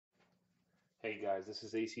Hey guys, this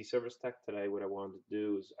is AC Service Tech. Today what I wanted to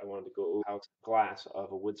do is I wanted to go over how to glass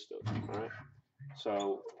of a wood stove. Alright.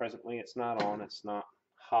 So presently it's not on, it's not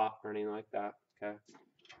hot or anything like that. Okay.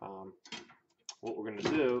 What we're gonna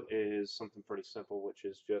do is something pretty simple, which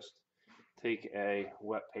is just take a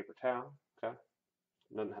wet paper towel. Okay.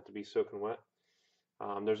 It doesn't have to be soaking wet.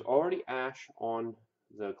 There's already ash on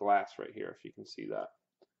the glass right here, if you can see that.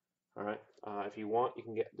 Alright. If you want, you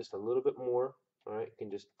can get just a little bit more. Alright, you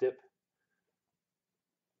can just dip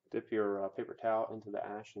your paper towel into the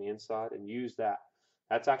ash on the inside and use that.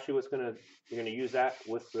 That's actually you're gonna use that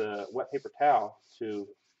with the wet paper towel to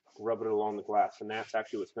rub it along the glass, and that's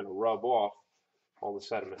actually what's gonna rub off all the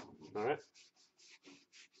sediment. All right,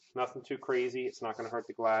 nothing too crazy. It's not gonna hurt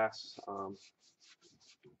the glass.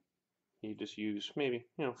 You just use maybe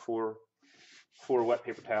four wet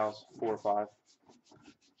paper towels, 4 or 5.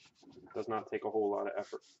 Does not take a whole lot of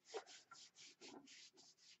effort.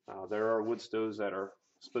 There are wood stoves that are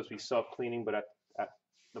supposed to be self-cleaning, but at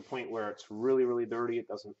the point where it's really dirty, it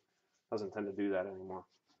doesn't tend to do that anymore.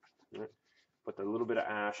 Right? But the little bit of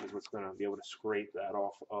ash is what's going to be able to scrape that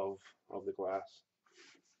off of the glass.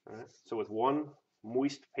 All right? So with one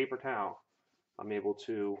moist paper towel, I'm able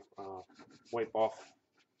to wipe off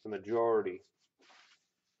the majority,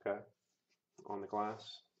 okay, on the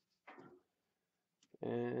glass.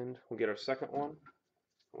 And we'll get our second one,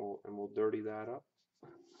 and we'll dirty that up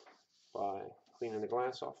by cleaning the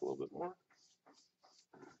glass off a little bit more.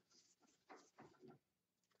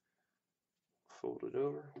 Fold it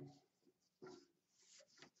over.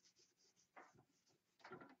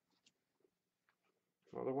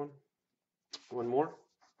 Another one. One more.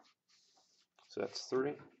 So that's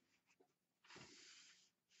 3.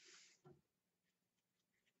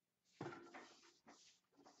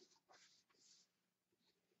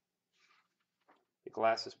 The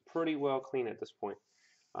glass is pretty well clean at this point.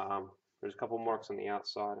 There's a couple marks on the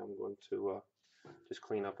outside I'm going to just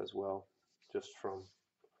clean up as well, just from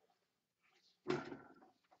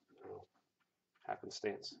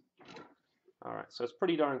happenstance. Alright, so it's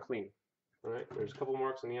pretty darn clean. Alright, there's a couple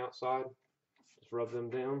marks on the outside. Just rub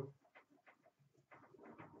them down.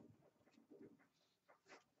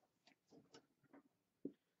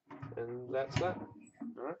 And that's that.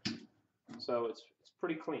 Alright, so it's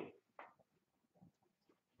pretty clean.